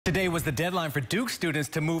Today was the deadline for Duke students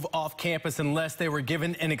to move off campus unless they were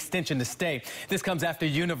given an extension to stay. This comes after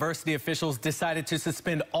university officials decided to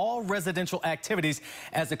suspend all residential activities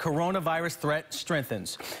as the coronavirus threat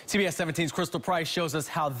strengthens. CBS 17's Crystal Price shows us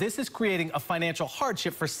how this is creating a financial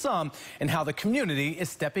hardship for some and how the community is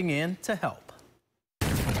stepping in to help.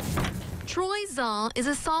 Troy Zahl is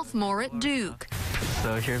a sophomore at Duke.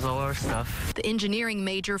 So here's all our stuff. The engineering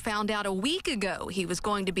major found out a week ago he was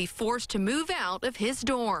going to be forced to move out of his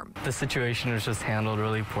dorm. The situation was just handled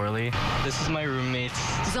really poorly. This is my roommate.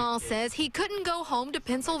 Zahl says he couldn't go home to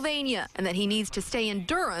Pennsylvania and that he needs to stay in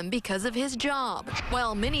Durham because of his job.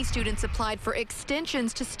 While many students applied for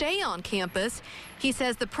extensions to stay on campus, he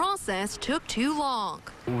says the process took too long.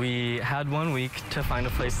 We had 1 week to find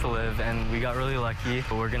a place to live, and we got really lucky.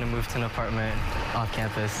 We're going to move to an apartment off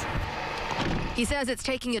campus. He says it's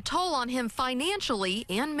taking a toll on him financially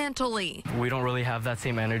and mentally. We don't really have that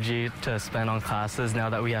same energy to spend on classes now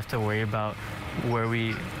that we have to worry about where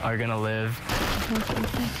we are going to live.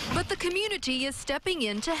 But the community is stepping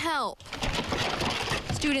in to help.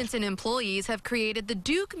 Students and employees have created the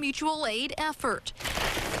Duke Mutual Aid effort.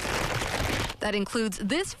 That includes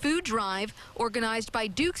this food drive organized by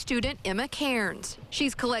Duke student Emma Cairns.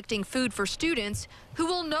 She's collecting food for students who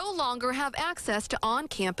will no longer have access to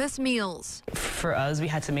on-campus meals. For us, we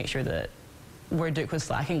had to make sure that where Duke was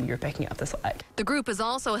slacking, we were picking up the slack. The group is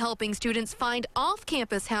also helping students find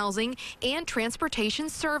off-campus housing and transportation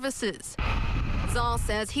services. Zahl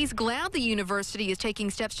says he's glad the university is taking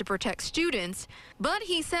steps to protect students, but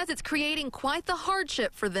he says it's creating quite the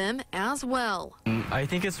hardship for them as well. I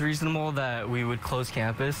think it's reasonable that we would close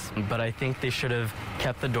campus, but I think they should have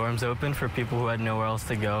kept the dorms open for people who had nowhere else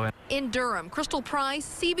to go. In Durham, Crystal Price,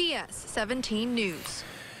 CBS 17 News.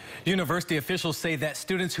 University officials say that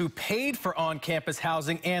students who paid for on-campus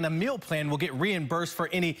housing and a meal plan will get reimbursed for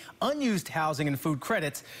any unused housing and food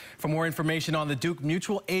credits. For more information on the Duke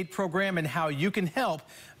Mutual Aid Program and how you can help,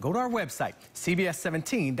 go to our website,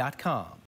 cbs17.com.